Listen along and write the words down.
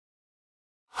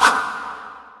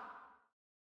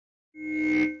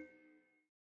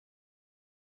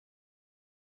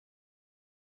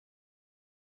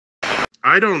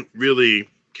I don't really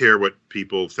care what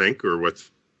people think or what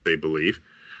they believe.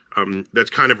 That's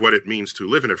kind of what it means to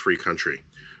live in a free country.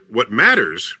 What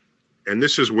matters, and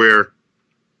this is where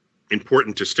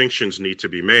important distinctions need to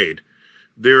be made,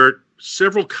 there are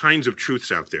several kinds of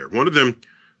truths out there. One of them,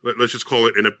 let's just call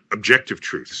it an objective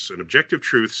truths. And objective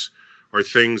truths are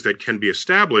things that can be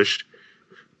established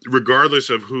regardless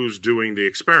of who's doing the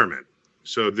experiment.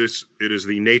 So it is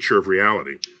the nature of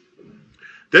reality.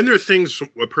 Then there are things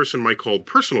a person might call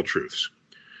personal truths.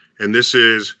 And this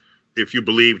is if you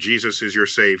believe Jesus is your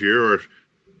savior, or if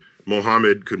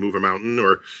Mohammed could move a mountain,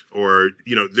 or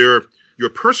your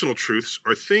personal truths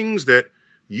are things that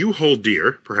you hold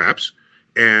dear, perhaps,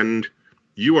 and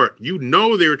you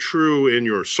know they're true in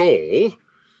your soul,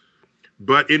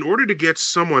 but in order to get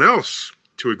someone else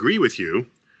to agree with you,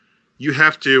 you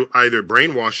have to either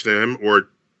brainwash them or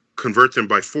convert them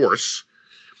by force.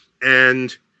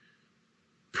 And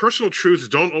personal truths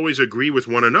don't always agree with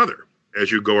one another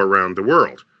as you go around the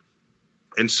world.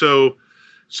 And so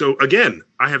again,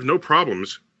 I have no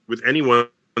problems with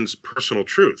anyone's personal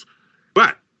truth.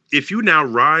 But if you now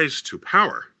rise to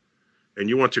power and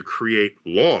you want to create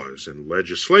laws and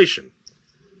legislation,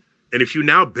 and if you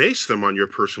now base them on your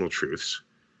personal truths,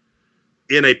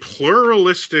 in a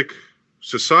pluralistic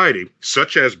society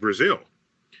such as Brazil,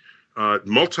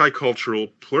 multicultural,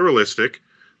 pluralistic,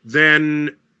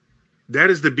 then that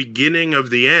is the beginning of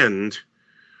the end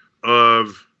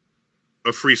of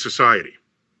a free society.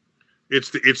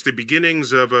 It's the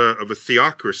beginnings of a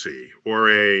theocracy or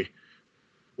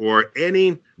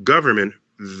any government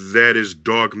that is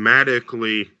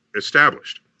dogmatically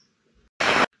established.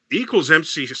 E equals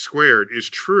MC squared is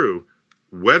true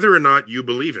whether or not you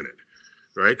believe in it,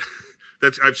 right?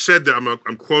 I've said that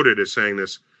I'm quoted as saying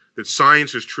this, that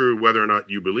science is true whether or not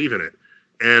you believe in it.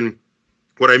 And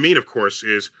what I mean, of course,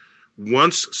 is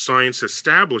once science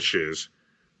establishes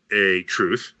a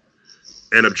truth,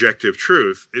 an objective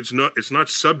truth, it's not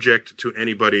subject to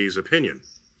anybody's opinion.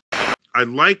 I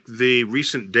like the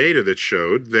recent data that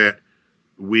showed that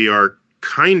we are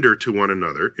kinder to one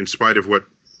another, in spite of what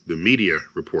the media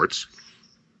reports.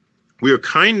 We are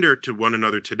kinder to one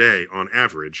another today, on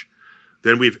average,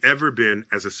 than we've ever been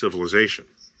as a civilization.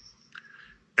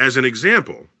 As an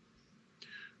example,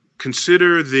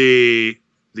 consider the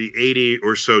 80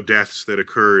 or so deaths that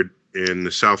occurred in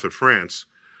the south of France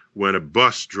when a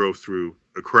bus drove through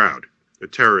a crowd, a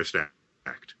terrorist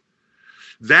act.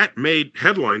 That made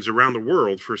headlines around the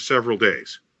world for several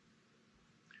days.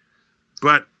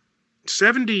 But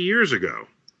 70 years ago,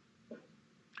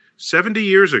 is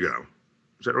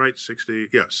that right? 60?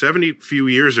 Yeah, 70 few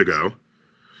years ago,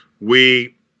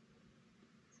 we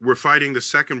were fighting the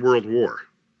Second World War.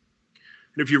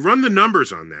 And if you run the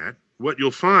numbers on that, what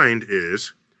you'll find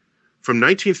is from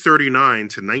 1939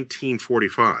 to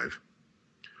 1945,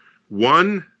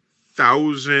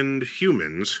 1,000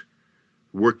 humans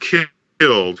were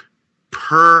killed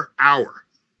per hour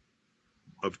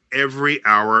of every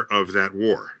hour of that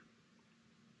war.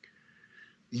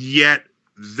 Yet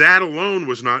that alone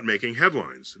was not making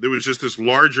headlines. There was just this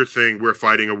larger thing, we're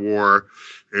fighting a war,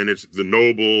 and it's the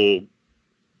noble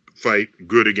fight,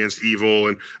 good against evil,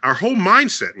 and our whole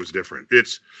mindset was different.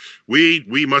 It's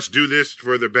we must do this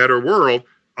for the better world,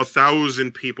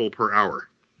 1,000 people per hour.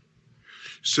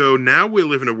 So now we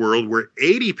live in a world where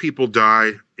 80 people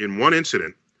die in one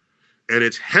incident, and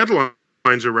it's headlines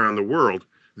around the world.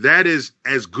 That is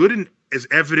as good as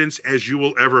evidence as you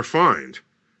will ever find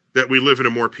that we live in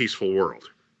a more peaceful world.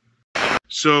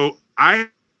 So I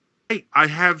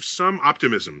have some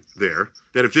optimism there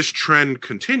that if this trend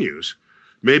continues,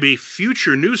 maybe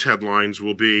future news headlines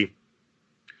will be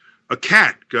a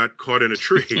cat got caught in a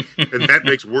tree, and that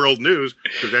makes world news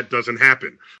because that doesn't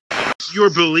happen. Your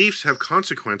beliefs have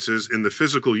consequences in the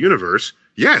physical universe.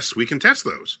 Yes, we can test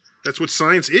those. That's what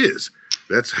science is.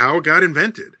 That's how it got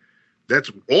invented. That's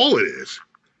all it is.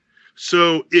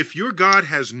 So if your God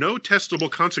has no testable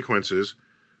consequences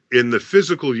in the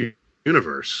physical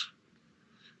universe,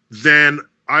 then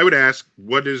I would ask,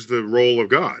 what is the role of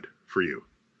God for you?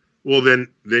 Well, then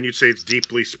you'd say it's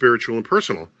deeply spiritual and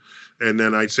personal. And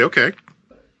then I'd say, okay,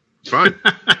 fine.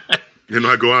 And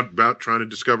I go out about trying to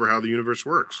discover how the universe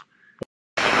works.